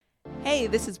Hey,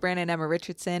 this is Brandon and Emma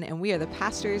Richardson, and we are the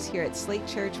pastors here at Slate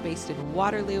Church based in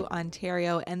Waterloo,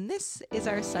 Ontario, and this is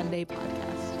our Sunday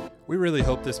podcast. We really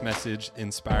hope this message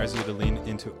inspires you to lean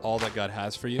into all that God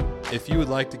has for you. If you would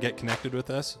like to get connected with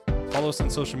us, follow us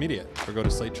on social media or go to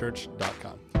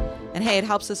slatechurch.com. And hey, it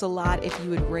helps us a lot if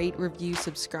you would rate, review,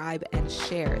 subscribe, and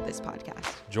share this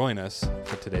podcast. Join us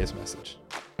for today's message.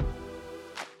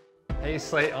 Hey,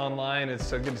 Slate Online, it's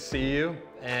so good to see you.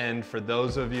 And for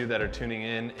those of you that are tuning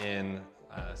in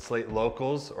Slate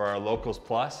Locals or our Locals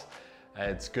Plus,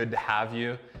 it's good to have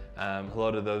you.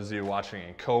 Hello to those of you watching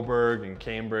in Cobourg and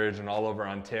Cambridge and all over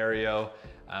Ontario.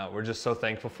 We're just so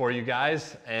thankful for you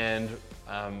guys. And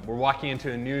we're walking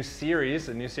into a new series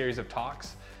of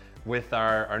talks with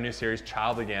our new series,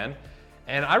 Child Again.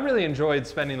 And I really enjoyed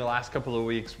spending the last couple of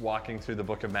weeks walking through the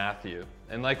book of Matthew.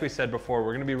 And like we said before,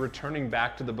 we're going to be returning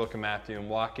back to the book of Matthew and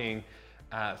walking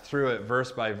through it verse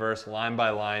by verse, line by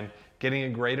line, getting a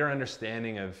greater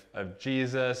understanding of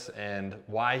Jesus and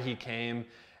why he came,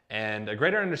 and a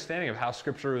greater understanding of how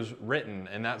scripture was written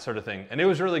and that sort of thing. And it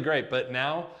was really great. But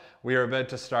now we are about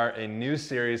to start a new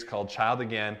series called Child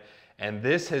Again. And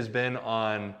this has been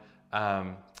on,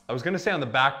 I was going to say on the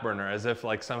back burner, as if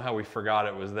like somehow we forgot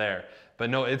it was there. But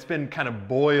no, it's been kind of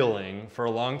boiling for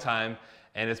a long time,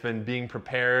 and it's been being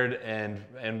prepared, and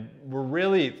we're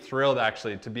really thrilled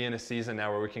actually to be in a season now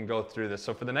where we can go through this.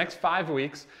 So for the next 5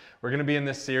 weeks, we're going to be in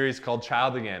this series called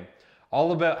Child Again,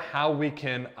 all about how we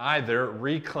can either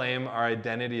reclaim our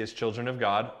identity as children of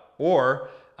God or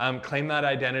claim that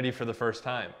identity for the first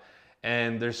time.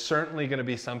 And there's certainly going to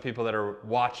be some people that are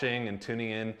watching and tuning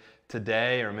in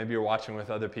today, or maybe you're watching with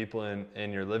other people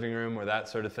in your living room or that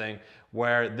sort of thing,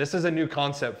 where this is a new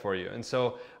concept for you. And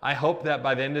so I hope that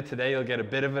by the end of today, you'll get a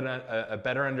bit of a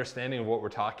better understanding of what we're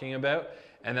talking about,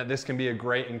 and that this can be a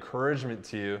great encouragement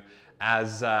to you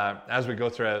as we go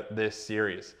throughout this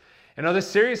series. You know, this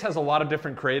series has a lot of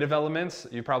different creative elements.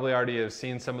 You probably already have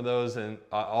seen some of those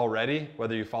already,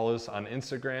 whether you follow us on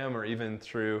Instagram or even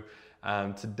through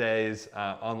today's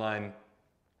online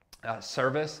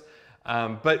service.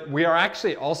 But we are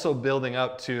actually also building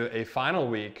up to a final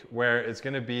week where it's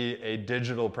going to be a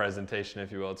digital presentation,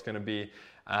 if you will. It's going to be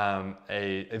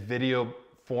a video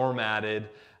formatted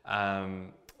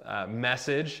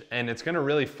message, and it's going to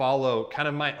really follow kind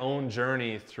of my own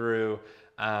journey through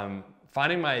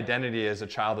finding my identity as a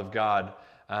child of God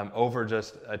over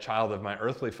just a child of my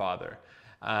earthly father.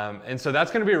 And so that's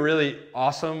going to be really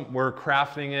awesome. We're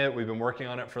crafting it. We've been working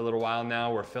on it for a little while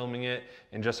now. We're filming it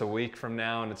in just a week from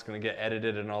now, and it's going to get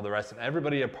edited and all the rest. And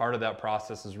everybody a part of that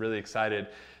process is really excited,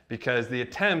 because the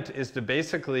attempt is to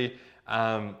basically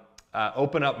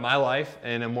open up my life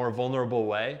in a more vulnerable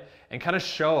way and kind of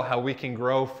show how we can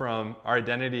grow from our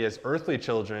identity as earthly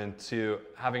children to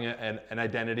having an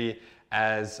identity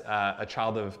as a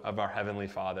child of our Heavenly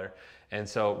Father. And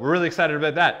so we're really excited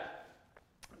about that.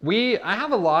 I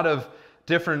have a lot of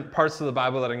different parts of the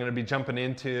Bible that I'm going to be jumping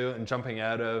into and jumping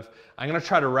out of. I'm going to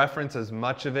try to reference as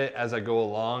much of it as I go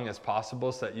along as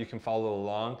possible so that you can follow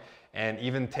along and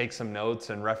even take some notes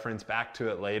and reference back to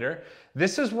it later.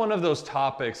 This is one of those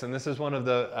topics, and this is one of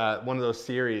those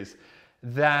series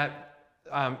that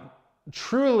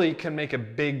truly can make a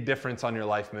big difference on your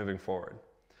life moving forward.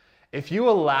 If you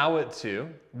allow it to,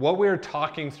 what we're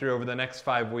talking through over the next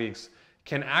 5 weeks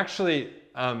can actually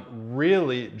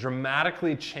really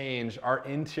dramatically change our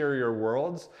interior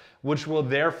worlds, which will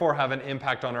therefore have an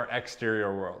impact on our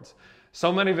exterior worlds.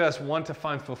 So many of us want to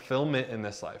find fulfillment in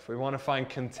this life. We want to find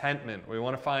contentment. We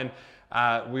want to find,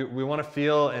 we want to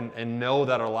feel and know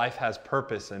that our life has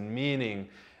purpose and meaning,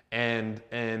 and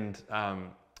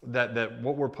that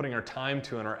what we're putting our time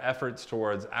to and our efforts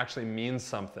towards actually means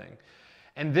something.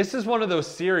 And this is one of those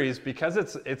series because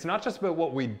it's not just about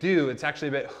what we do, it's actually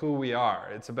about who we are.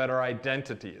 It's about our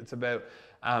identity. It's about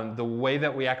the way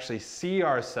that we actually see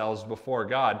ourselves before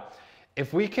God.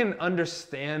 If we can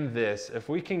understand this, if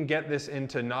we can get this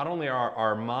into not only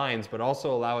our minds, but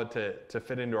also allow it to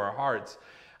fit into our hearts,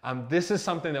 this is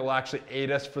something that will actually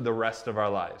aid us for the rest of our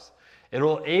lives. It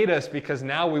will aid us because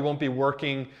now we won't be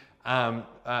working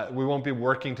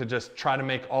to just try to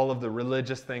make all of the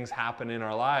religious things happen in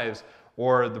our lives,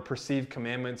 or the perceived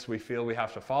commandments we feel we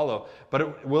have to follow,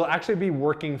 but we'll actually be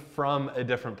working from a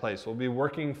different place. We'll be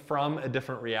working from a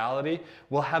different reality.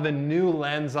 We'll have a new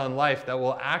lens on life that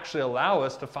will actually allow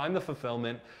us to find the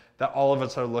fulfillment that all of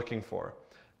us are looking for.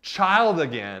 Child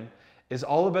Again is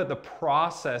all about the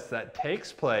process that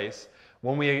takes place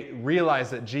when we realize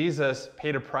that Jesus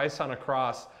paid a price on a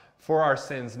cross for our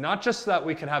sins, not just so that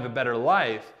we could have a better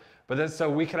life, but that so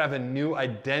we could have a new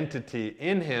identity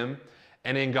in Him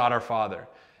and in God our Father.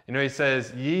 He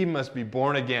says, ye must be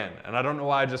born again. And I don't know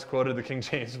why I just quoted the King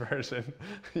James Version.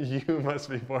 You must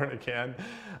be born again.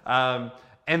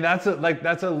 And that's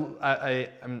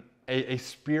a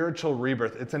spiritual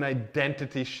rebirth. It's an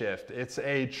identity shift. It's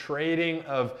a trading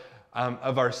of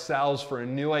ourselves for a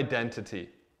new identity.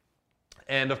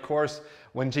 And of course,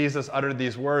 when Jesus uttered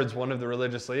these words, one of the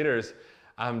religious leaders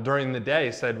during the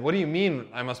day said, what do you mean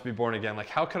I must be born again? Like,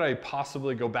 how could I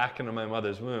possibly go back into my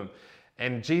mother's womb?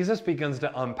 And Jesus begins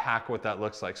to unpack what that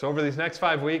looks like. So over these next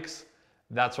 5 weeks,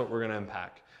 that's what we're going to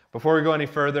unpack. Before we go any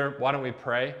further, why don't we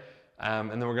pray? And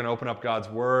then we're going to open up God's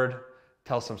Word,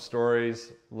 tell some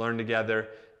stories, learn together,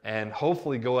 and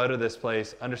hopefully go out of this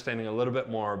place understanding a little bit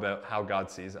more about how God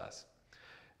sees us.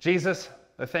 Jesus,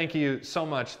 I thank you so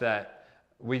much that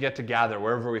we get to gather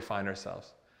wherever we find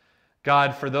ourselves.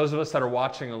 God, for those of us that are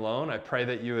watching alone, I pray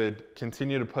that you would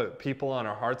continue to put people on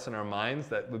our hearts and our minds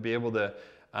that would be able to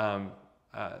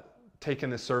take in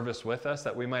this service with us,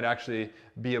 that we might actually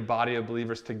be a body of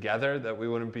believers together, that we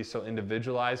wouldn't be so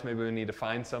individualized. Maybe we need to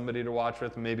find somebody to watch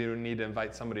with. Maybe we need to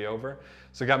invite somebody over.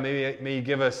 So God, may you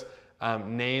give us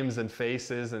names and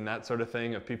faces and that sort of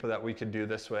thing of people that we could do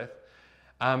this with.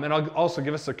 And also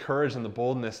give us the courage and the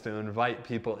boldness to invite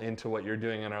people into what you're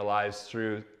doing in our lives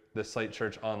through the Slate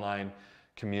Church online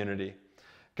community.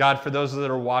 God, for those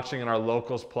that are watching in our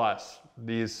Locals Plus,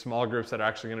 these small groups that are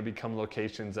actually going to become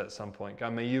locations at some point,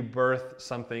 God, may you birth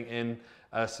something in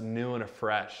us new and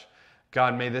afresh.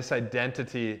 God, may this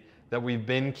identity that we've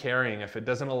been carrying, if it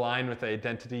doesn't align with the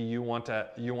identity you want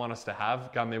us to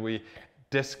have, God, may we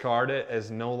discard it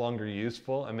as no longer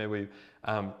useful, and may we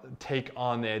take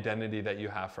on the identity that you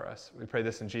have for us. We pray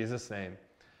this in Jesus' name.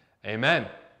 Amen.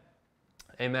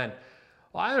 Amen.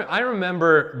 Well, I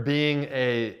remember being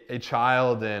a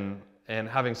child and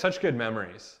having such good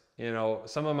memories.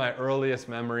 Some of my earliest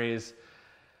memories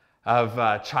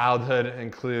of childhood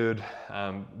include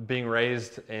being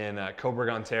raised in Cobourg,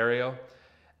 Ontario.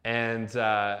 And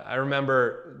I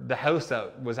remember the house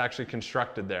that was actually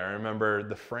constructed there. I remember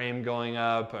the frame going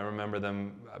up. I remember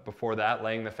them, before that,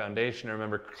 laying the foundation. I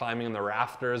remember climbing in the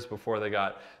rafters before they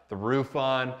got the roof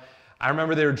on. I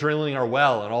remember they were drilling our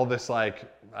well, and all this, I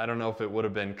don't know if it would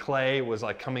have been clay, was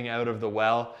coming out of the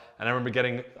well. And I remember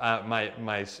getting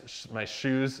my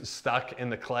shoes stuck in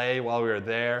the clay while we were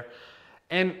there.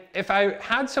 And if I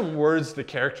had some words to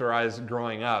characterize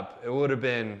growing up, it would have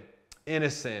been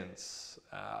innocence,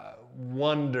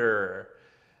 wonder.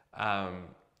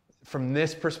 From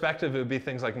this perspective, it would be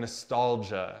things like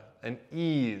nostalgia and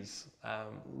ease,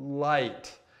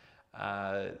 light,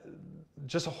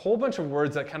 just a whole bunch of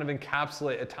words that kind of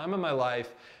encapsulate a time in my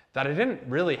life that I didn't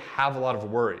really have a lot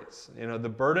of worries. The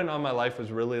burden on my life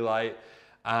was really light.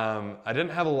 I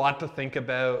didn't have a lot to think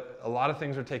about. A lot of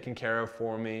things were taken care of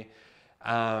for me.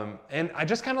 And I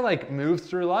just kind of moved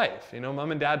through life.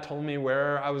 Mom and Dad told me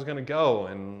where I was going to go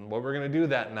and what we're going to do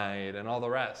that night and all the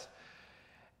rest.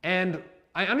 And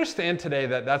I understand today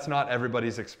that that's not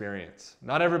everybody's experience.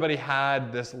 Not everybody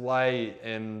had this light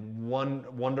and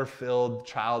wonder-filled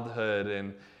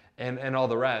childhood and all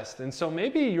the rest. And so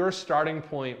maybe your starting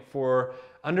point for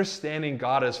understanding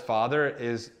God as Father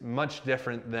is much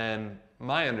different than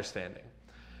my understanding.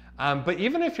 But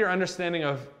even if your understanding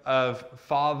of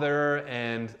Father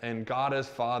and God as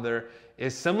Father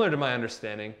is similar to my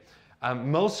understanding,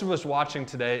 most of us watching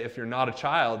today, if you're not a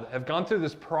child, have gone through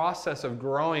this process of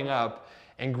growing up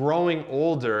and growing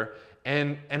older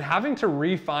and having to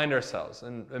re-find ourselves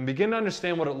and begin to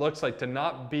understand what it looks like to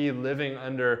not be living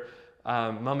under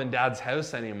Mom and Dad's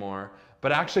house anymore,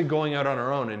 but actually going out on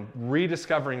our own and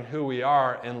rediscovering who we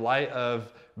are in light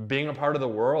of being a part of the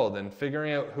world and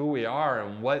figuring out who we are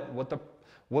and what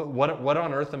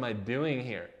on earth am I doing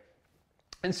here.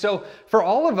 And so for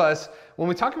all of us, when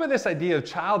we talk about this idea of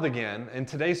child again, and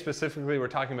today specifically we're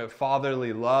talking about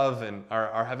fatherly love and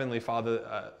our Heavenly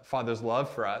Father's love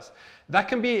for us, that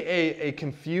can be a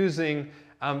confusing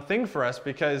thing for us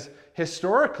because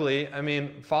historically,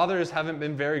 fathers haven't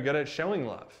been very good at showing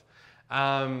love.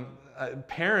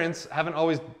 Parents haven't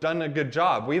always done a good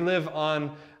job. We live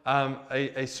on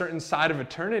a certain side of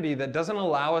eternity that doesn't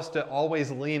allow us to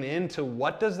always lean into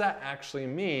what does that actually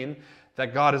mean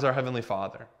that God is our Heavenly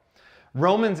Father.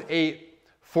 Romans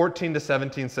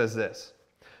 8:14-17 says this,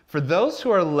 "For those who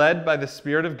are led by the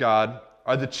Spirit of God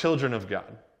are the children of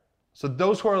God." So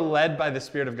those who are led by the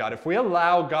Spirit of God, if we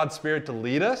allow God's Spirit to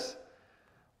lead us,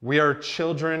 we are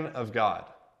children of God.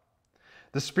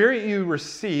 The Spirit you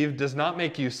receive does not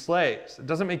make you slaves. It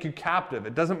doesn't make you captive.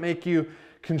 It doesn't make you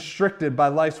constricted by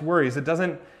life's worries. It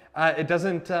doesn't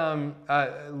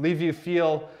leave you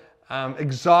feel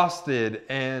exhausted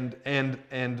and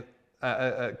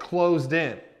closed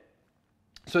in.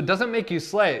 So it doesn't make you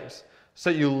slaves,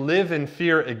 so that you live in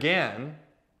fear again.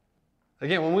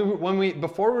 Again,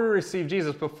 before we receive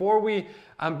Jesus, before we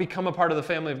become a part of the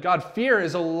family of God, fear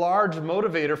is a large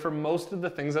motivator for most of the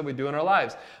things that we do in our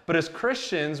lives. But as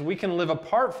Christians, we can live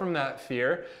apart from that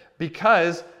fear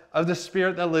because of the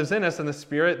Spirit that lives in us and the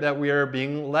Spirit that we are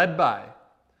being led by.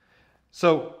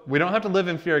 So we don't have to live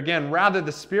in fear again. Rather,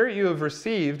 the Spirit you have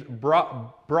received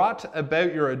brought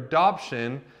about your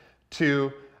adoption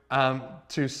to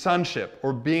sonship,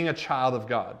 or being a child of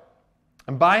God.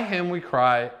 And by Him we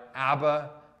cry, Abba,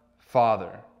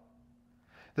 Father.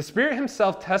 The Spirit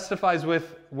Himself testifies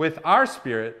with our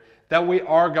spirit that we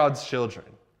are God's children.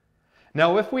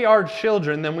 Now, if we are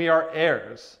children, then we are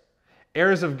heirs,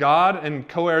 heirs of God and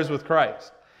co-heirs with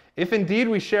Christ, if indeed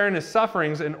we share in His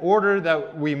sufferings, in order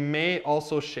that we may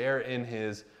also share in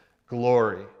His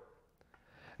glory.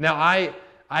 Now, I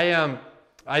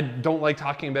don't like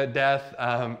talking about death.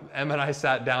 Emma and I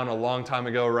sat down a long time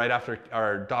ago, right after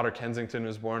our daughter Kensington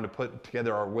was born, to put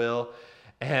together our will.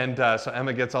 And so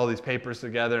Emma gets all these papers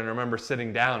together, and I remember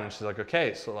sitting down, and she's like,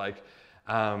 okay, so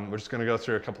we're just going to go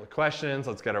through a couple of questions.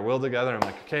 Let's get our will together. I'm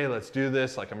like, okay, let's do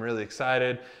this. I'm really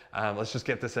excited. Let's just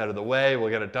get this out of the way.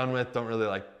 We'll get it done with. Don't really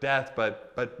like death,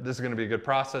 but this is going to be a good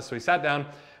process. So we sat down.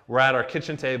 We're at our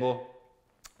kitchen table.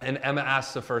 And Emma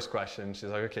asks the first question. She's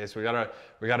like, okay, so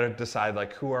we gotta decide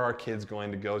who are our kids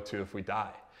going to go to if we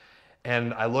die?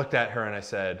 And I looked at her and I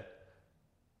said,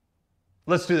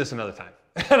 let's do this another time.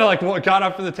 And I got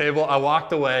up from the table, I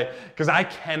walked away because I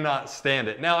cannot stand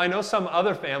it. Now I know some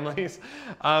other families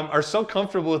are so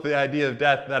comfortable with the idea of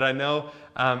death that I know,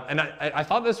 and I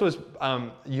thought this was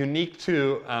unique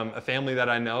to a family that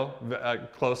I know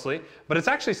closely, but it's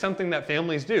actually something that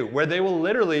families do, where they will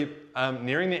literally,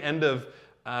 nearing the end of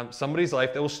somebody's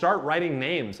life, they will start writing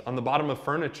names on the bottom of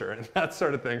furniture and that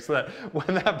sort of thing, so that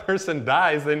when that person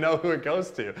dies, they know who it goes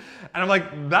to. And I'm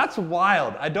like, that's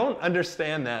wild. I don't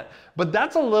understand that. But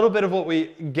that's a little bit of what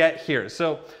we get here.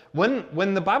 So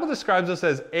when the Bible describes us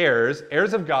as heirs,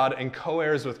 heirs of God and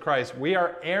co-heirs with Christ, we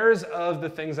are heirs of the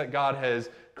things that God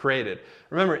has created.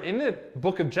 Remember, in the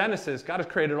book of Genesis, God has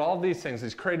created all these things.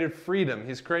 He's created freedom.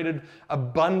 He's created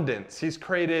abundance. He's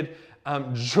created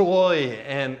joy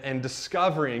and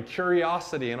discovery and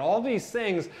curiosity and all these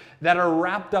things that are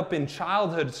wrapped up in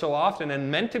childhood so often and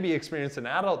meant to be experienced in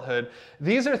adulthood.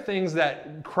 These are things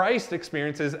that Christ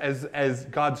experiences as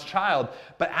God's child.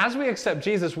 But as we accept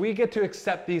Jesus, we get to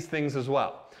accept these things as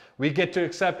well. We get to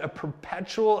accept a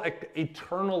perpetual,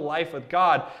 eternal life with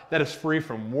God that is free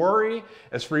from worry,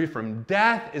 is free from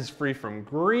death, is free from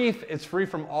grief, it's free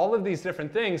from all of these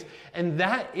different things. And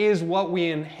that is what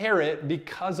we inherit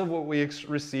because of what we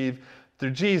receive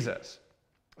through Jesus.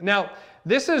 Now,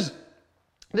 this is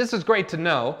great to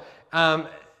know,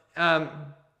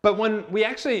 but when we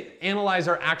actually analyze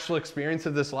our actual experience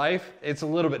of this life, it's a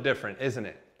little bit different, isn't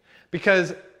it?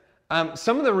 Because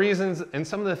some of the reasons and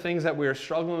some of the things that we are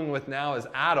struggling with now as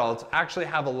adults actually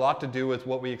have a lot to do with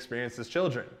what we experienced as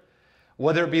children,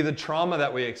 whether it be the trauma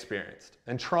that we experienced.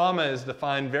 And trauma is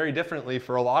defined very differently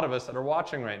for a lot of us that are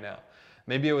watching right now.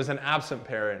 Maybe it was an absent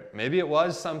parent. Maybe it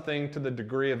was something to the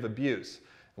degree of abuse.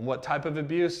 And what type of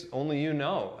abuse, only you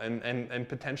know, and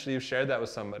potentially you've shared that with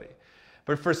somebody.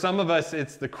 But for some of us,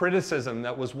 it's the criticism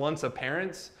that was once a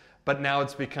parent's, but now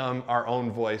it's become our own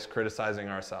voice criticizing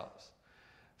ourselves.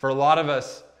 For a lot of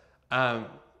us,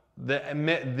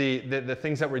 the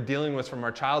things that we're dealing with from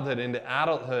our childhood into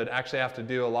adulthood actually have to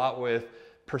do a lot with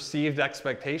perceived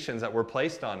expectations that were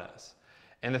placed on us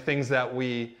and the things that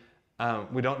we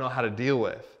don't know how to deal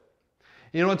with.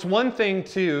 You know, it's one thing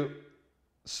to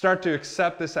start to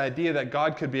accept this idea that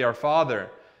God could be our Father,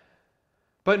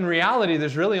 but in reality,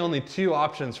 there's really only two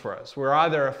options for us. We're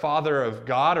either a father of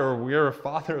God or we're a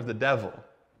father of the devil.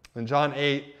 In John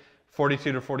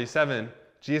 8:42-47,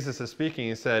 Jesus is speaking.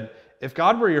 He said, "If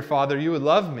God were your Father, you would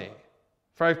love me,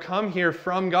 for I've come here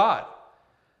from God.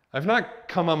 I've not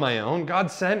come on my own.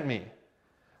 God sent me.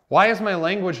 Why is my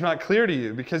language not clear to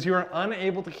you? Because you are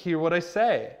unable to hear what I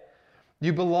say.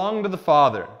 You belong to the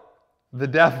father, the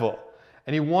devil,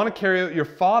 and you want to carry out your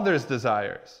father's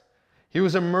desires. He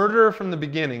was a murderer from the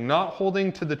beginning, not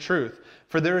holding to the truth,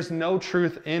 for there is no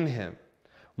truth in him.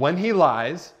 When he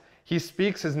lies, he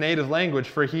speaks his native language,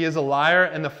 for he is a liar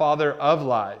and the father of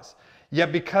lies.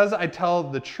 Yet because I tell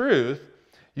the truth,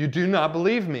 you do not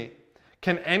believe me.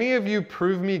 Can any of you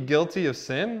prove me guilty of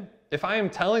sin? If I am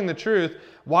telling the truth,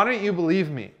 why don't you believe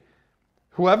me?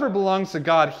 Whoever belongs to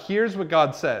God hears what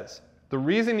God says. The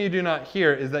reason you do not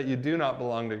hear is that you do not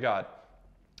belong to God."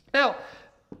 Now,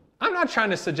 I'm not trying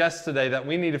to suggest today that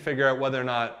we need to figure out whether or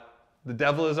not the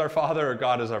devil is our father or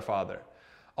God is our father.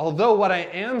 Although what I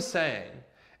am saying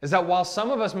is that while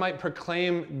some of us might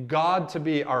proclaim God to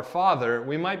be our Father,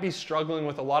 we might be struggling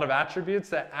with a lot of attributes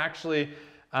that actually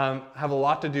have a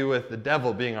lot to do with the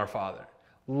devil being our father.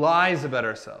 Lies about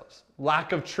ourselves,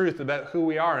 lack of truth about who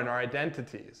we are and our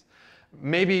identities.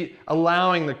 Maybe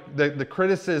allowing the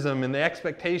criticism and the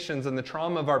expectations and the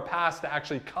trauma of our past to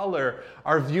actually color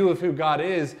our view of who God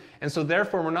is. And so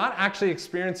therefore, we're not actually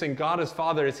experiencing God as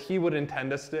Father as He would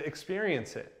intend us to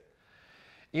experience it.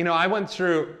 You know, I went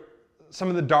through some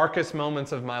of the darkest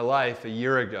moments of my life a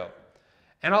year ago.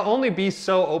 And I'll only be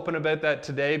so open about that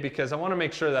today because I want to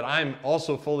make sure that I'm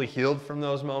also fully healed from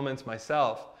those moments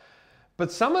myself.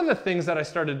 But some of the things that I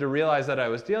started to realize that I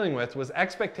was dealing with was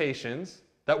expectations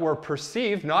that were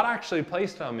perceived, not actually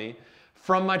placed on me,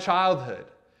 from my childhood.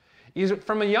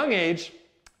 From a young age,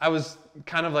 I was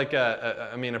kind of like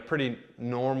a pretty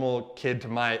normal kid to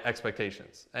my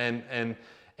expectations.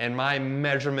 And my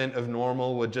measurement of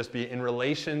normal would just be in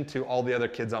relation to all the other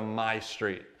kids on my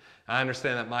street. I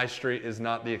understand that my street is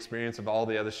not the experience of all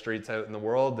the other streets out in the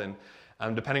world, and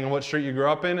depending on what street you grew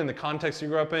up in and the context you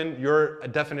grew up in, your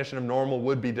definition of normal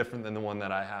would be different than the one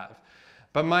that I have.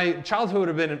 But my childhood would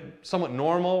have been somewhat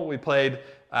normal. We played,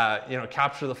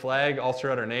 capture the flag all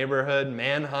throughout our neighborhood,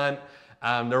 manhunt.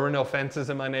 There were no fences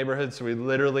in my neighborhood, so we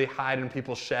literally hide in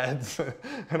people's sheds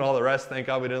and all the rest. Thank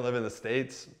God we didn't live in the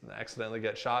States, accidentally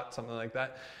get shot, something like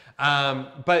that.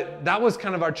 But that was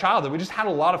kind of our childhood. We just had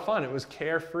a lot of fun. It was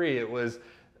carefree. It was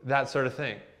that sort of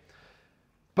thing.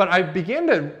 But I began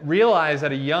to realize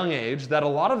at a young age that a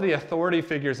lot of the authority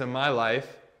figures in my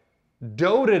life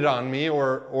doted on me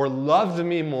or loved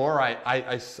me more,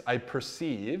 I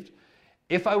perceived,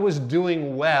 if I was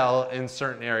doing well in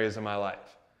certain areas of my life.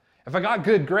 If I got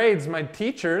good grades, my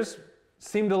teachers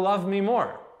seemed to love me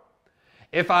more.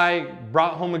 If I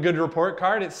brought home a good report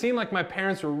card, it seemed like my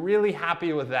parents were really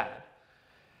happy with that.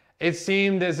 It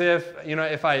seemed as if,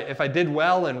 if I did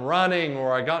well in running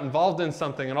or I got involved in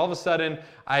something and all of a sudden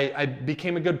I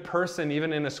became a good person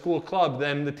even in a school club,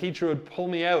 then the teacher would pull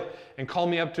me out and call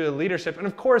me up to leadership. And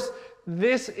of course,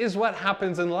 this is what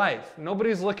happens in life.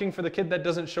 Nobody's looking for the kid that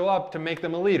doesn't show up to make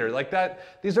them a leader. Like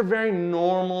that, these are very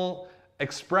normal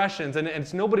expressions, and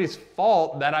it's nobody's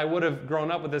fault that I would have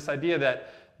grown up with this idea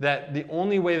that the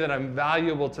only way that I'm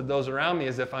valuable to those around me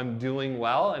is if I'm doing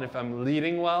well and if I'm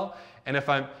leading well and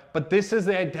but this is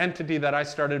the identity that I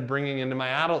started bringing into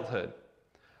my adulthood.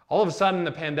 All of a sudden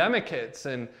the pandemic hits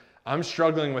and I'm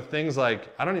struggling with things like,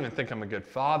 I don't even think I'm a good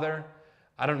father.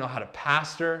 I don't know how to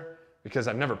pastor because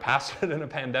I've never pastored in a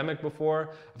pandemic before.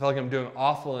 I feel like I'm doing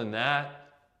awful in that.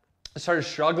 I started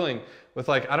struggling with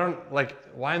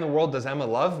why in the world does Emma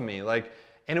love me?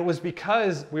 And it was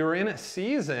because we were in a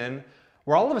season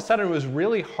where all of a sudden it was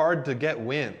really hard to get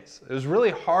wins. It was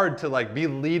really hard to be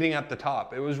leading at the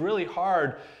top. It was really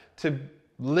hard to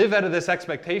live out of this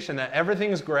expectation that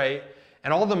everything's great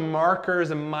and all the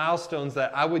markers and milestones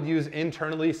that I would use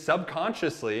internally,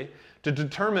 subconsciously, to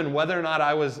determine whether or not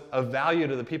I was of value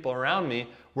to the people around me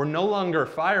were no longer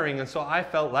firing, and so I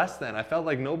felt less than. I felt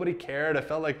like nobody cared. I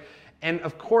felt like, and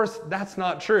of course, that's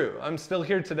not true. I'm still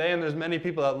here today, and there's many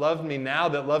people that love me now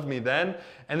that loved me then,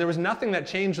 and there was nothing that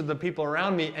changed with the people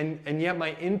around me, and yet my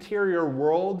interior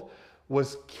world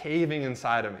was caving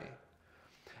inside of me.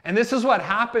 And this is what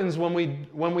happens when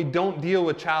we don't deal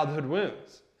with childhood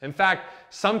wounds. In fact,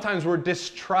 sometimes we're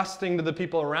distrusting to the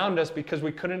people around us because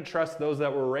we couldn't trust those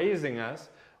that were raising us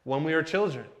when we were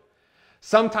children.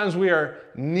 Sometimes we are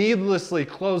needlessly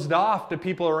closed off to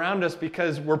people around us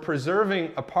because we're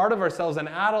preserving a part of ourselves in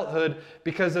adulthood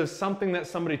because of something that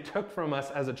somebody took from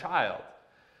us as a child.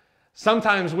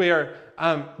 Sometimes we are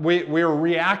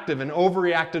reactive and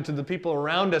overreactive to the people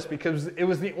around us because it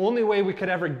was the only way we could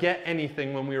ever get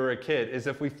anything when we were a kid, is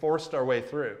if we forced our way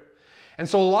through. And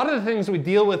so a lot of the things we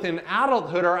deal with in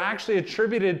adulthood are actually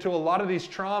attributed to a lot of these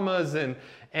traumas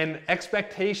and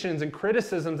expectations and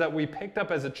criticisms that we picked up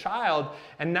as a child.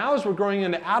 And now as we're growing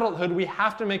into adulthood, we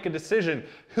have to make a decision.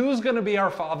 Who's going to be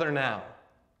our father now?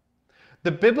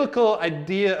 The biblical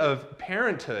idea of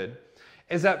parenthood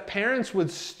is that parents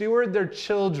would steward their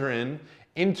children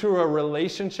into a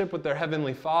relationship with their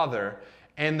Heavenly Father.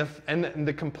 And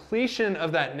the completion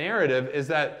of that narrative is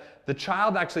that the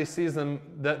child actually sees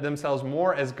themselves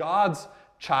more as God's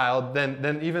child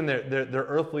than even their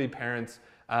earthly parents'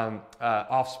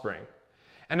 offspring.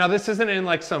 And now this isn't in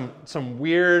like some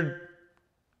weird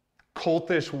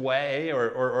cultish way,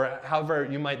 or however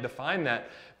you might define that.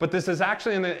 But this is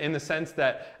actually in the sense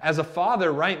that as a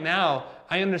father right now,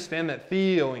 I understand that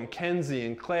Theo and Kenzie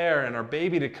and Claire and our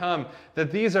baby to come,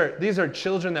 that these are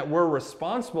children that we're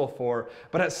responsible for,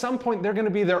 but at some point they're going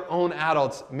to be their own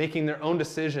adults making their own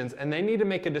decisions, and they need to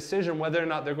make a decision whether or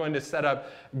not they're going to set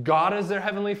up God as their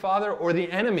heavenly father or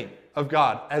the enemy of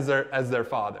God as their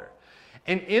father.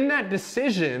 And in that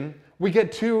decision, we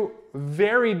get two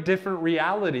very different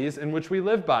realities in which we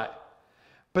live by.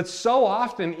 But so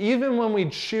often, even when we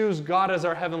choose God as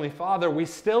our Heavenly Father, we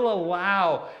still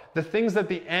allow the things that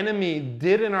the enemy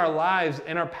did in our lives,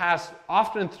 in our past,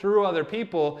 often through other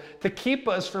people, to keep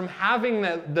us from having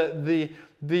the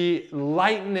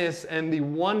lightness and the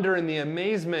wonder and the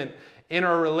amazement in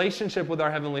our relationship with our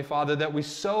Heavenly Father that we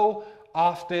so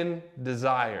often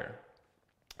desire.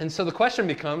 And so the question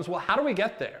becomes, well, how do we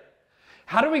get there?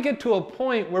 How do we get to a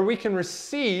point where we can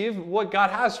receive what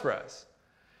God has for us?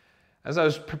 As I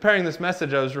was preparing this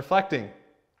message, I was reflecting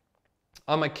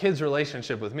on my kids'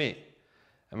 relationship with me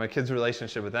and my kids'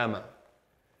 relationship with Emma.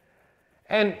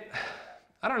 And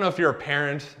I don't know if you're a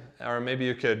parent, or maybe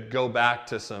you could go back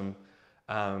to some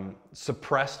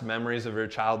suppressed memories of your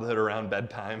childhood around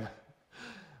bedtime.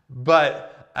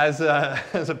 But as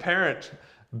a parent,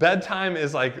 bedtime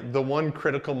is like the one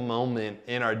critical moment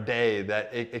in our day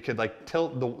that it could like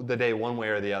tilt the day one way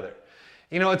or the other.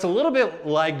 You know, it's a little bit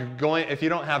like going, if you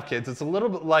don't have kids, it's a little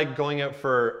bit like going out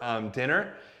for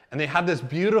dinner, and they have this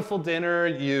beautiful dinner.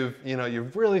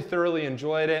 You've really thoroughly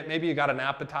enjoyed it. Maybe you got an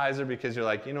appetizer because you're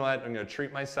like, you know what, I'm going to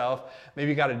treat myself. Maybe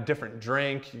you got a different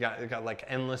drink. You got like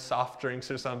endless soft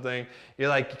drinks or something. You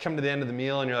come to the end of the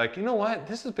meal and you're like, you know what,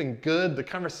 this has been good. The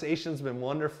conversation's been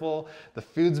wonderful. The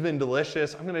food's been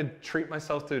delicious. I'm going to treat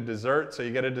myself to a dessert. So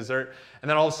you get a dessert,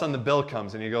 and then all of a sudden the bill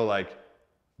comes and you go like,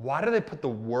 why do they put the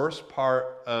worst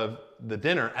part of the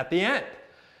dinner at the end?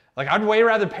 Like, I'd way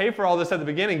rather pay for all this at the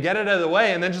beginning, get it out of the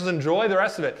way, and then just enjoy the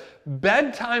rest of it.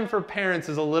 Bedtime for parents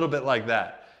is a little bit like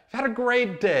that. You've had a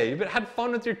great day. You've had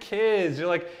fun with your kids. You're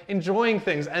like enjoying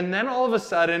things. And then all of a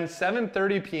sudden,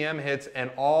 7:30 p.m. hits and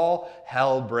all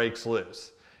hell breaks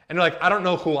loose. And you're like, I don't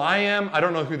know who I am. I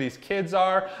don't know who these kids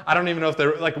are. I don't even know if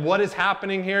they're like, what is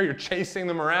happening here? You're chasing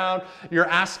them around. You're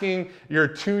asking your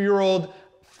 2-year-old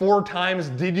 4 times,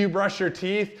 did you brush your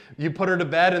teeth? You put her to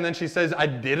bed and then she says, I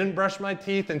didn't brush my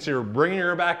teeth, and so you're bringing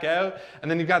her back out.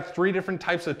 And then you've got 3 different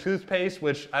types of toothpaste,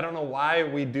 which I don't know why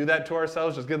we do that to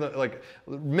ourselves. Just give them,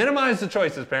 minimize the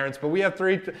choices, parents, but we have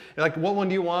 3. You're like, what one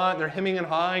do you want? And they're hemming and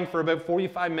hawing for about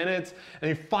 45 minutes. And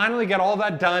you finally get all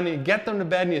that done, and you get them to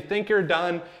bed, and you think you're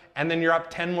done, and then you're up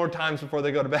 10 more times before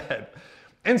they go to bed.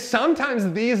 And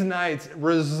sometimes these nights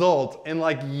result in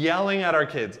yelling at our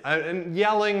kids. And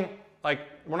yelling,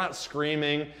 we're not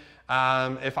screaming.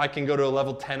 If I can go to a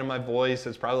level 10 of my voice,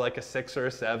 it's probably like a 6 or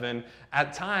a 7.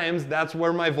 At times, that's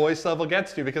where my voice level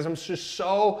gets to, because I'm just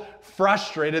so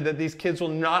frustrated that these kids will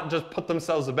not just put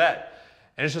themselves to bed.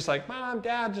 And it's just like, Mom,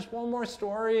 Dad, just one more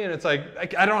story. And it's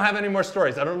like, I don't have any more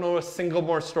stories. I don't know a single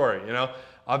more story,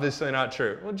 Obviously not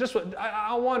true. Well,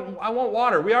 I want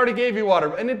water. We already gave you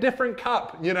water in a different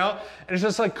cup, And it's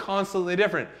just constantly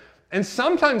different. And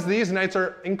sometimes these nights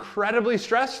are incredibly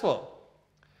stressful.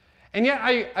 And yet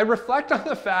I reflect on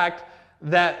the fact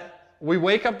that we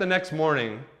wake up the next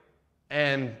morning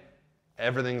and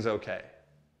everything's okay.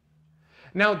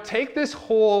 Now take this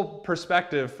whole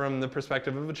perspective from the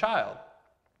perspective of a child.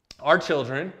 Our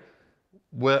children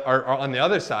are on the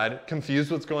other side,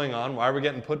 confused what's going on. Why are we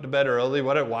getting put to bed early?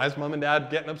 Why is Mom and Dad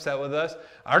getting upset with us?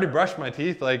 I already brushed my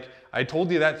teeth. I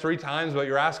told you that 3 times, but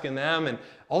you're asking them. And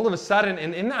all of a sudden,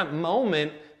 and in that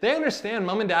moment, they understand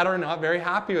Mom and Dad are not very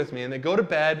happy with me. And they go to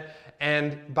bed,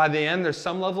 and by the end, there's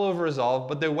some level of resolve.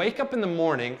 But they wake up in the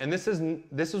morning, and this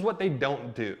is what they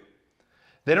don't do.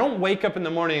 They don't wake up in the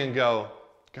morning and go,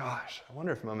 gosh, I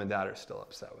wonder if Mom and Dad are still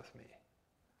upset with me.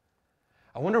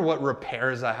 I wonder what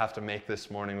repairs I have to make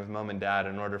this morning with Mom and Dad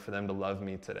in order for them to love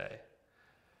me today.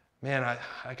 Man,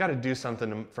 I got to do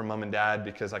something for Mom and Dad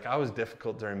because I was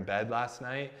difficult during bed last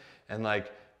night, and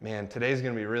man, today's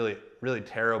going to be really, really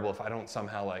terrible if I don't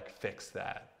somehow fix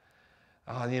that.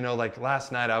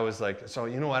 Last night I was so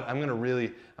you know what? I'm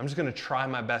just going to try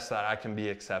my best that I can be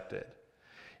accepted.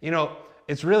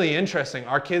 It's really interesting.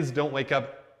 Our kids don't wake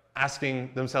up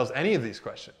asking themselves any of these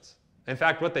questions. In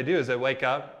fact, what they do is they wake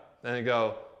up and they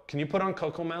go, can you put on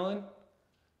CoComelon?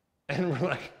 And we're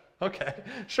like, okay,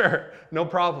 sure, no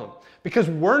problem. Because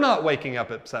we're not waking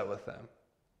up upset with them.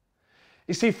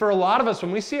 You see, for a lot of us,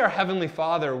 when we see our Heavenly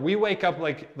Father, we wake up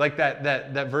like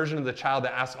that version of the child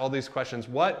that asks all these questions.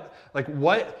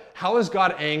 How is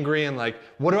God angry? And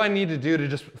what do I need to do to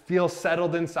just feel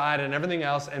settled inside and everything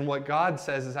else? And what God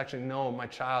says is actually, no, my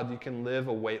child, you can live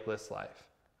a weightless life.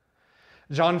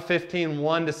 John 15,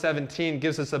 1-17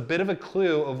 gives us a bit of a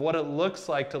clue of what it looks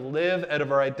like to live out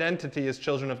of our identity as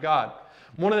children of God.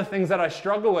 One of the things that I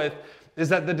struggle with is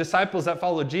that the disciples that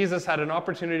followed Jesus had an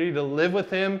opportunity to live with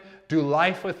him, do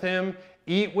life with him,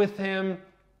 eat with him,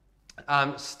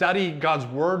 study God's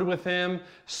word with him,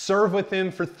 serve with him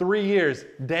for 3 years,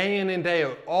 day in and day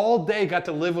out. All day got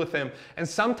to live with him. And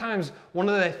sometimes one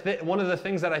of the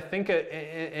things that I think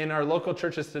in our local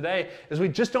churches today is we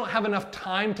just don't have enough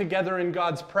time together in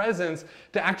God's presence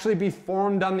to actually be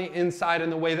formed on the inside in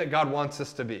the way that God wants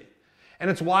us to be. And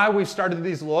it's why we've started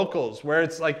these locals, where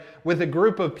it's like with a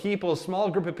group of people, a small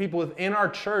group of people within our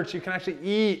church, you can actually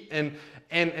eat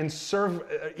and serve,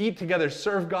 eat together,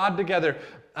 serve God together,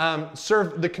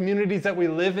 serve the communities that we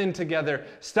live in together,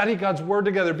 study God's word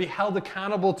together, be held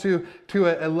accountable to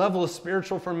a level of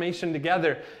spiritual formation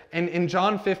together. And in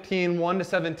John 15,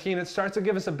 1-17, it starts to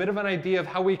give us a bit of an idea of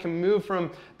how we can move from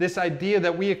this idea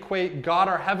that we equate God,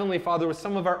 our Heavenly Father, with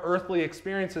some of our earthly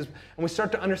experiences, and we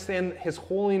start to understand his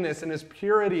holiness and his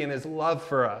purity and his love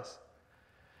for us.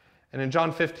 And in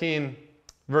John 15,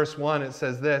 verse 1, it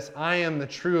says this, I am the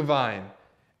true vine,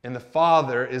 and the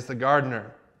Father is the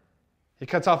gardener. He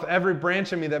cuts off every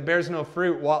branch in me that bears no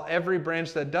fruit, while every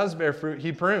branch that does bear fruit,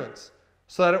 he prunes,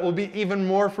 so that it will be even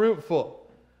more fruitful.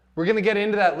 We're going to get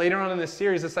into that later on in this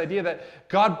series, this idea that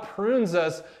God prunes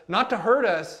us not to hurt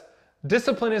us.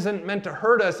 Discipline isn't meant to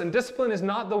hurt us, and discipline is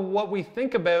not what we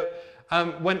think about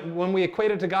when we equate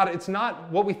it to God. It's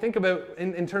not what we think about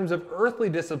in terms of earthly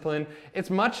discipline. It's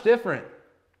much different.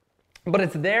 But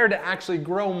it's there to actually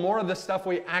grow more of the stuff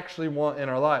we actually want in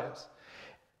our lives.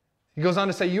 He goes on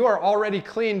to say, you are already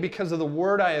clean because of the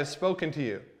word I have spoken to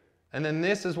you. And then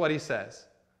this is what he says.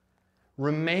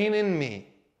 Remain in me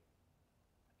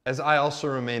as I also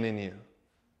remain in you.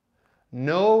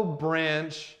 No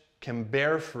branch can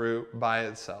bear fruit by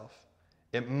itself.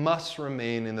 It must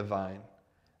remain in the vine.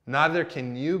 Neither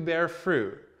can you bear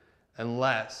fruit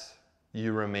unless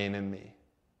you remain in me.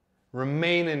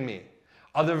 Remain in me.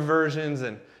 Other versions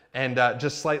and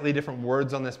just slightly different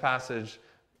words on this passage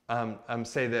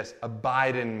say this,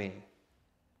 abide in me,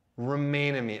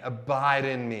 remain in me, abide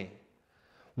in me.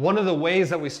 One of the ways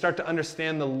that we start to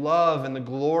understand the love and the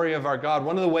glory of our God,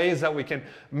 one of the ways that we can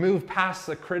move past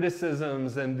the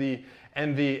criticisms and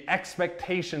the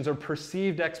expectations or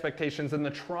perceived expectations and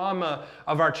the trauma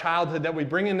of our childhood that we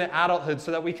bring into adulthood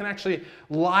so that we can actually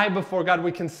lie before God,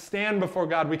 we can stand before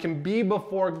God, we can be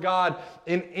before God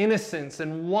in innocence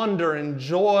and wonder and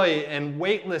joy and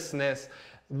weightlessness.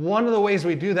 One of the ways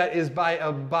we do that is by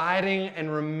abiding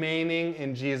and remaining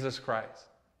in Jesus Christ.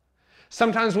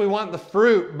 Sometimes we want the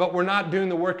fruit, but we're not doing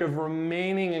the work of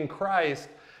remaining in Christ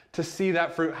to see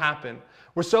that fruit happen.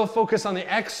 We're so focused on the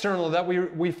external that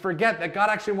we forget that God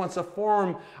actually wants to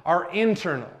form our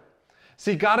internal.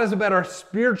 See, God is about our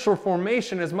spiritual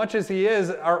formation as much as he is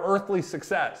our earthly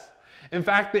success. In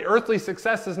fact, the earthly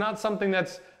success is not something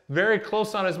that's very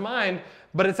close on his mind,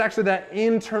 but it's actually that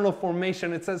internal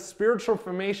formation. It's that spiritual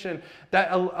formation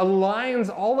that aligns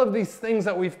all of these things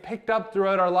that we've picked up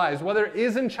throughout our lives, whether it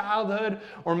is in childhood,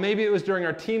 or maybe it was during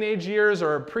our teenage years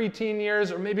or our preteen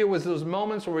years, or maybe it was those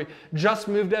moments where we just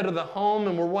moved out of the home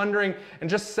and we're wondering and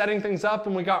just setting things up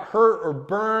and we got hurt or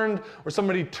burned, or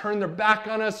somebody turned their back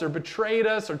on us or betrayed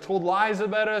us or told lies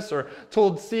about us or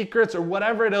told secrets or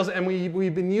whatever it is, and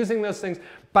we've been using those things.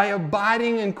 By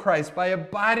abiding in Christ, by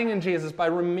abiding in Jesus, by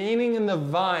remaining in the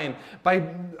vine, by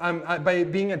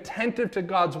being attentive to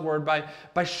God's word,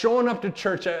 by showing up to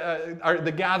church,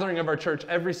 the gathering of our church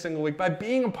every single week, by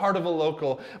being a part of a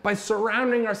local, by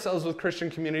surrounding ourselves with Christian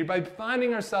community, by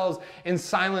finding ourselves in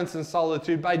silence and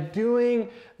solitude, by doing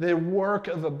the work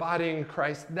of abiding in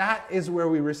Christ, that is where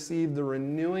we receive the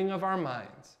renewing of our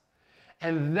minds.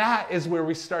 And that is where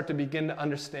we start to begin to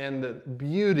understand the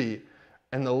beauty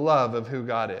and the love of who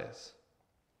God is.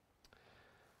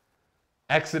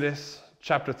 Exodus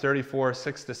chapter 34,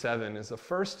 6-7 is the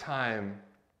first time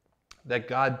that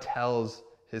God tells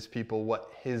his people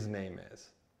what his name is.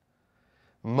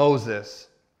 Moses,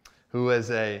 who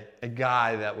is a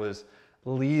guy that was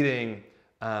leading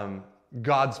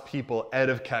God's people out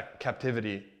of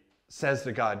captivity, says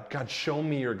to God, God, show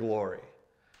me your glory.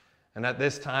 And at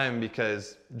this time,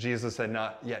 because Jesus had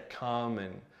not yet come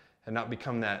and had not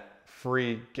become that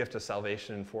free gift of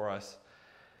salvation for us,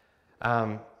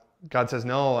 God says,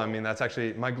 no, that's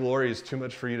actually, my glory is too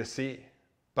much for you to see,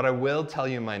 but I will tell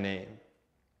you my name.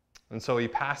 And so he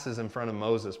passes in front of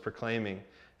Moses proclaiming, and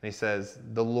he says,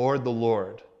 the Lord, the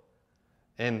Lord.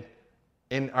 And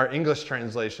in our English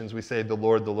translations, we say the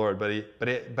Lord,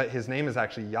 but his name is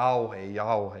actually Yahweh,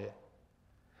 Yahweh.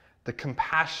 The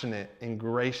compassionate and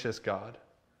gracious God,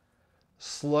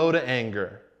 slow to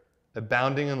anger,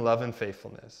 abounding in love and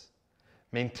faithfulness,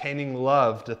 maintaining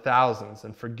love to thousands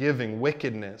and forgiving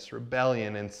wickedness,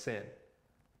 rebellion, and sin.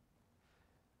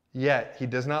 Yet he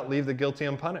does not leave the guilty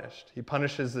unpunished. He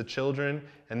punishes the children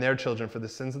and their children for the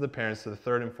sins of the parents to the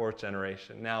third and fourth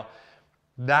generation. Now,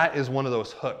 that is one of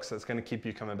those hooks that's going to keep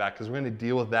you coming back, because we're going to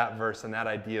deal with that verse and that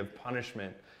idea of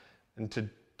punishment. And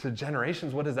to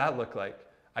generations, what does that look like?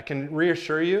 I can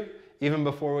reassure you, even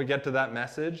before we get to that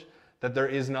message, that there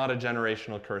is not a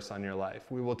generational curse on your life.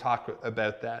 We will talk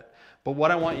about that. But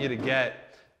what I want you to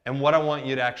get, and what I want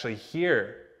you to actually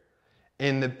hear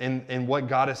in what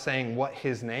God is saying, what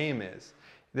his name is.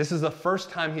 This is the first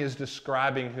time he is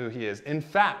describing who he is. In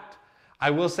fact,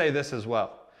 I will say this as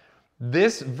well.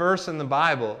 This verse in the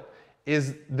Bible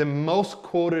is the most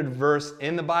quoted verse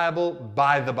in the Bible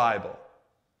by the Bible.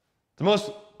 The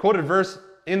most quoted verse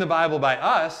in the Bible by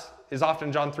us is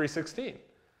often John 3:16.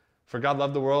 For God so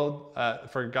loved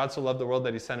the world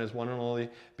that he sent his one and only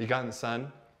begotten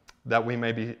Son, that we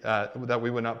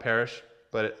would not perish,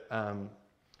 but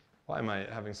why am I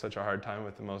having such a hard time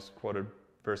with the most quoted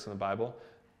verse in the Bible?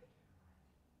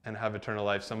 And have eternal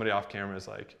life. Somebody off camera is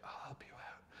like, I'll help you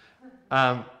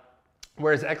out.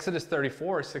 Whereas Exodus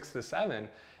 34, 6-7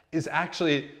 is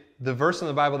actually the verse in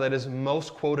the Bible that is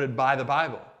most quoted by the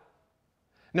Bible.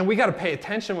 Now we got to pay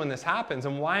attention when this happens.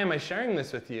 And why am I sharing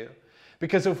this with you?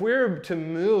 Because if we're to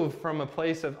move from a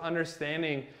place of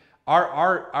understanding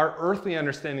our earthly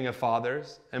understanding of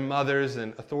fathers and mothers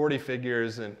and authority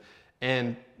figures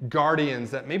and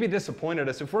guardians that maybe disappointed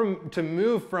us, if we're to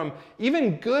move from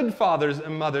even good fathers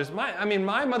and mothers,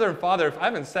 my mother and father, if I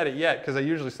haven't said it yet, because I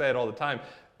usually say it all the time,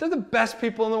 they're the best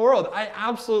people in the world. I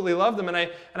absolutely love them, and I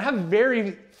have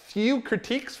very few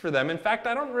critiques for them. In fact,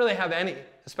 I don't really have any,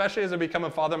 especially as I become a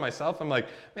father myself. I'm like,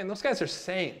 man, those guys are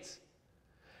saints.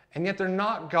 And yet they're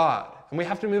not God. And we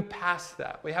have to move past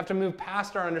that. We have to move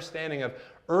past our understanding of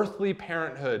earthly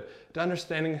parenthood to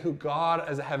understanding who God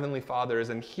as a heavenly Father is.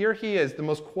 And here he is, the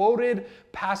most quoted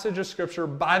passage of Scripture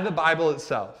by the Bible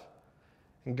itself.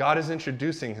 And God is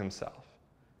introducing himself.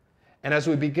 And as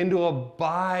we begin to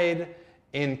abide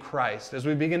in Christ, as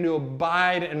we begin to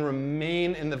abide and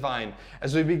remain in the vine,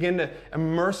 as we begin to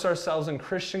immerse ourselves in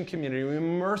Christian community, we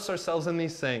immerse ourselves in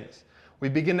these things, we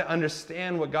begin to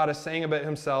understand what God is saying about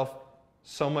himself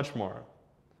so much more.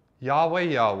 Yahweh,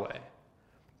 Yahweh,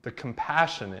 the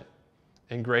compassionate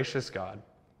and gracious God,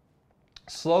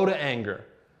 slow to anger,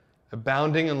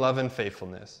 abounding in love and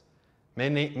faithfulness,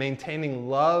 maintaining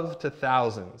love to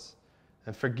thousands,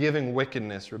 and forgiving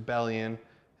wickedness, rebellion,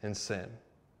 and sin.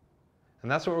 And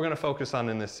that's what we're going to focus on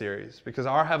in this series, because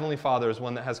our Heavenly Father is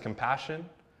one that has compassion.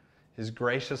 He's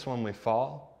gracious when we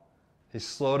fall. He's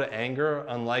slow to anger,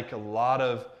 unlike a lot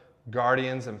of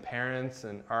guardians and parents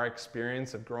and our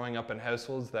experience of growing up in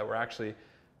households that were actually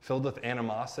filled with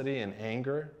animosity and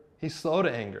anger. He's slow to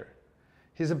anger.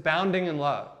 He's abounding in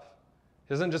love.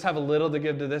 He doesn't just have a little to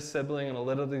give to this sibling and a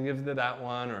little to give to that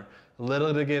one, or a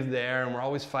little to give there, and we're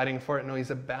always fighting for it. No,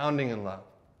 he's abounding in love.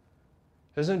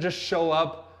 He doesn't just show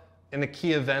up in the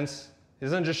key events. He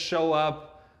doesn't just show up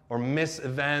or miss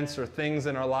events or things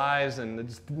in our lives and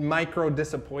the micro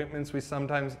disappointments we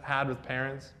sometimes had with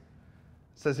parents.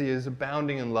 It says he is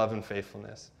abounding in love and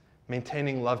faithfulness,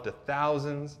 maintaining love to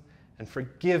thousands, and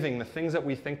forgiving the things that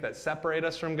we think that separate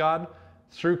us from God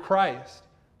through Christ.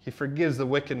 He forgives the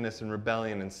wickedness and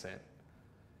rebellion and sin.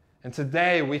 And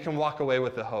today we can walk away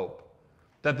with the hope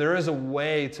that there is a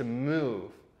way to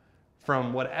move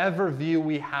from whatever view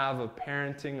we have of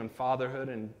parenting and fatherhood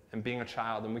and being a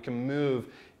child, and we can move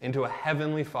into a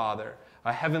heavenly Father,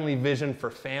 a heavenly vision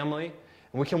for family,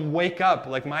 and we can wake up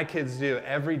like my kids do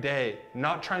every day,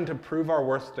 not trying to prove our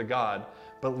worth to God,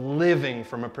 but living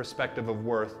from a perspective of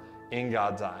worth in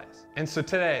God's eyes. And so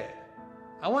today,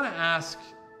 I want to ask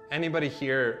anybody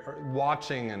here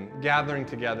watching and gathering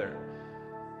together,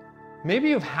 maybe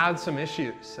you've had some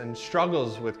issues and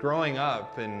struggles with growing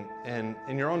up and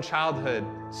in your own childhood.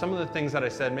 Some of the things that I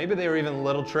said, maybe they were even a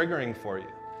little triggering for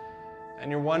you. And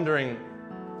you're wondering,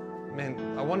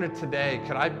 man, I wonder today,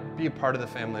 could I be a part of the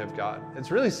family of God?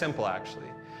 It's really simple, actually.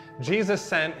 Jesus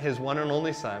sent his one and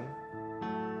only Son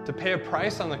to pay a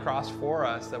price on the cross for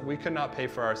us that we could not pay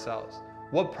for ourselves.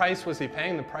 What price was he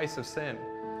paying? The price of sin.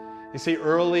 You see,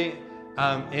 early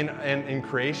in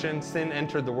creation, sin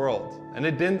entered the world, and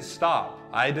it didn't stop.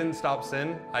 I didn't stop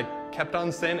sin. I kept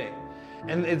on sinning.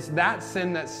 And it's that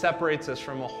sin that separates us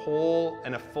from a whole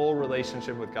and a full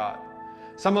relationship with God.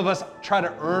 Some of us try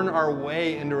to earn our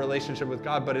way into relationship with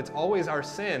God, but it's always our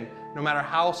sin, no matter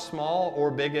how small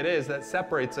or big it is, that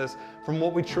separates us from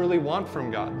what we truly want from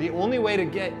God. The only way to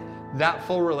get that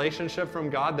full relationship from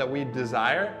God that we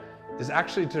desire is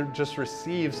actually to just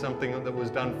receive something that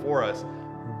was done for us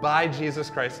by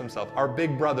Jesus Christ himself, our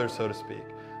big brother, so to speak,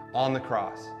 on the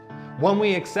cross. When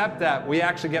we accept that, we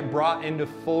actually get brought into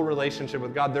full relationship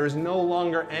with God. There is no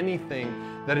longer anything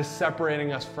that is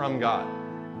separating us from God.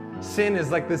 Sin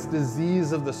is like this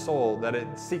disease of the soul that it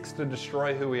seeks to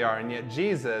destroy who we are, and yet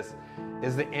Jesus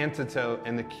is the antidote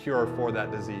and the cure for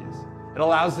that disease. It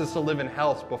allows us to live in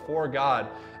health before God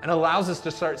and allows us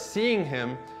to start seeing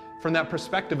him from that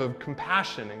perspective of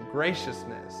compassion and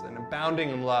graciousness and abounding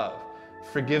in love,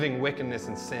 forgiving wickedness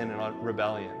and sin and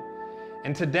rebellion.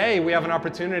 And today we have an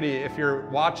opportunity, if you're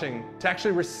watching, to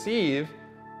actually receive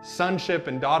sonship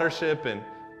and daughtership and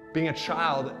being a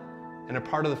child and a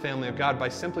part of the family of God by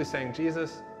simply saying,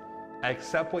 Jesus, I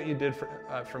accept what you did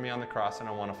for me on the cross and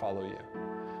I want to follow you.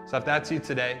 So if that's you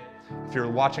today, if you're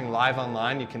watching live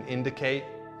online, you can indicate,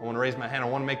 I want to raise my hand, I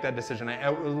want to make that decision. I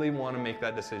outwardly want to make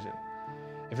that decision.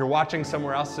 If you're watching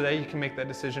somewhere else today, you can make that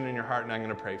decision in your heart and I'm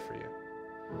going to pray for you.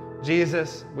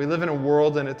 Jesus, we live in a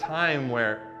world and a time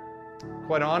where,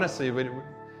 quite honestly, we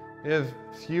have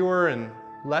fewer and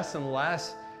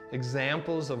less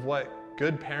examples of what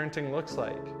good parenting looks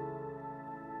like.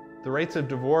 The rates of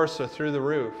divorce are through the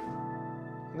roof.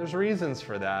 And there's reasons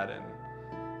for that, and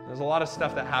there's a lot of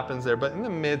stuff that happens there, but in the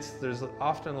midst, there's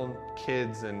often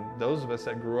kids and those of us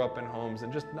that grew up in homes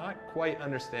and just not quite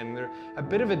understanding. There's a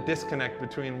bit of a disconnect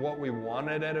between what we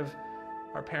wanted out of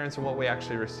our parents and what we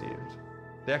actually received.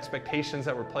 The expectations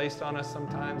that were placed on us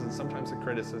sometimes, and sometimes the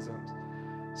criticisms.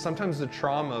 Sometimes the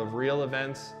trauma of real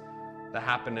events that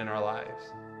happened in our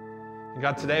lives. And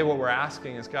God, today what we're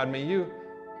asking is, God, may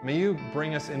you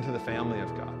bring us into the family of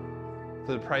God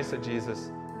through the price that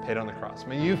Jesus paid on the cross.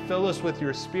 May you fill us with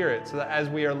your Spirit so that as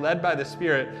we are led by the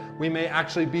Spirit, we may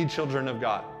actually be children of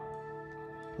God.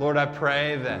 Lord, I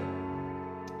pray that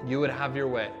you would have your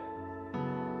way.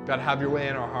 God, have your way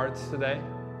in our hearts today,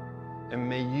 and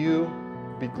may you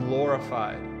be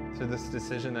glorified through this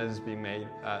decision that is being made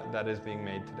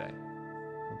today.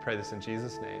 We pray this in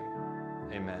Jesus' name.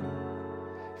 Amen.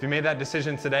 If you made that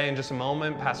decision today, in just a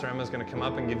moment, Pastor Emma is going to come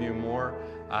up and give you more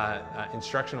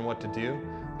instruction on what to do.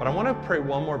 But I want to pray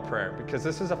one more prayer because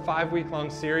this is a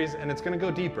 5-week-long series and it's going to go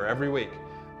deeper every week.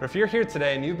 But if you're here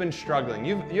today and you've been struggling,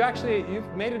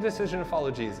 you've made a decision to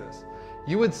follow Jesus.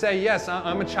 You would say, yes,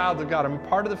 I'm a child of God. I'm a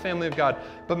part of the family of God.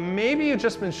 But maybe you've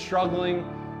just been struggling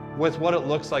with what it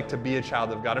looks like to be a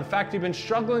child of God. In fact, you've been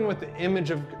struggling with the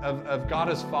image of God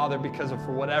as Father because of,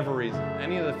 for whatever reason,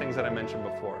 any of the things that I mentioned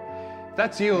before. If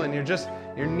that's you and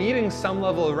you're needing some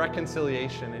level of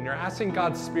reconciliation and you're asking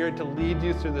God's Spirit to lead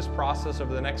you through this process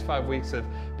over the next 5 weeks of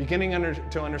beginning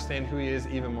to understand who He is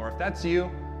even more. If that's you,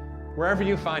 wherever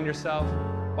you find yourself,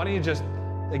 why don't you just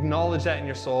acknowledge that in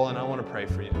your soul, and I want to pray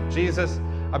for you. Jesus,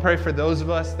 I pray for those of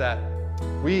us that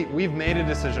we've made a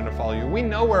decision to follow you. We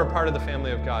know we're a part of the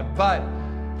family of God, but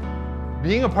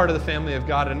being a part of the family of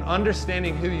God and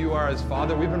understanding who you are as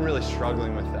Father, we've been really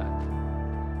struggling with that.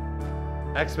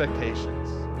 Expectations,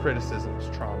 criticisms,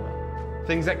 trauma,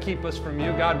 things that keep us from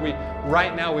you. God,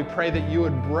 right now we pray that you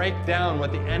would break down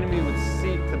what the enemy would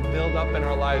seek to build up in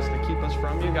our lives to keep us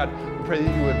from you. God, we pray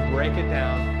that you would break it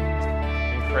down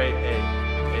and create a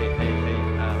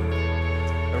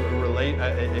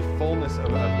fullness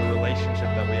of the relationship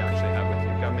that we actually have with you.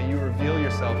 God, may you reveal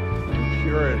yourself in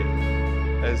purity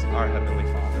as our Heavenly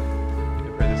Father.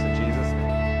 We pray this in Jesus' name.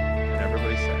 And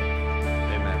everybody say,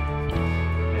 amen.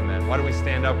 Amen. Why don't we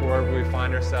stand up wherever we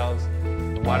find ourselves?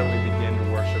 And why don't we begin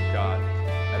to worship God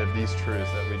out of these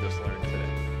truths that we just learned today?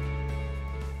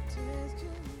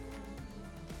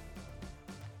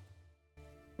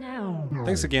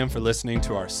 Thanks again for listening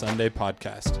to our Sunday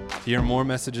podcast. To hear more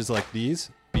messages like these,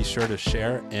 be sure to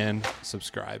share and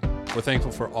subscribe. We're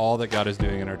thankful for all that God is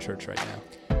doing in our church right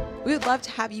now. We would love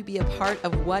to have you be a part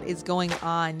of what is going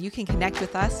on. You can connect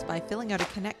with us by filling out a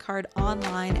Connect card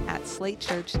online at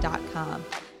slatechurch.com.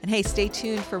 And hey, stay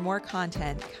tuned for more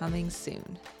content coming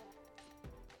soon.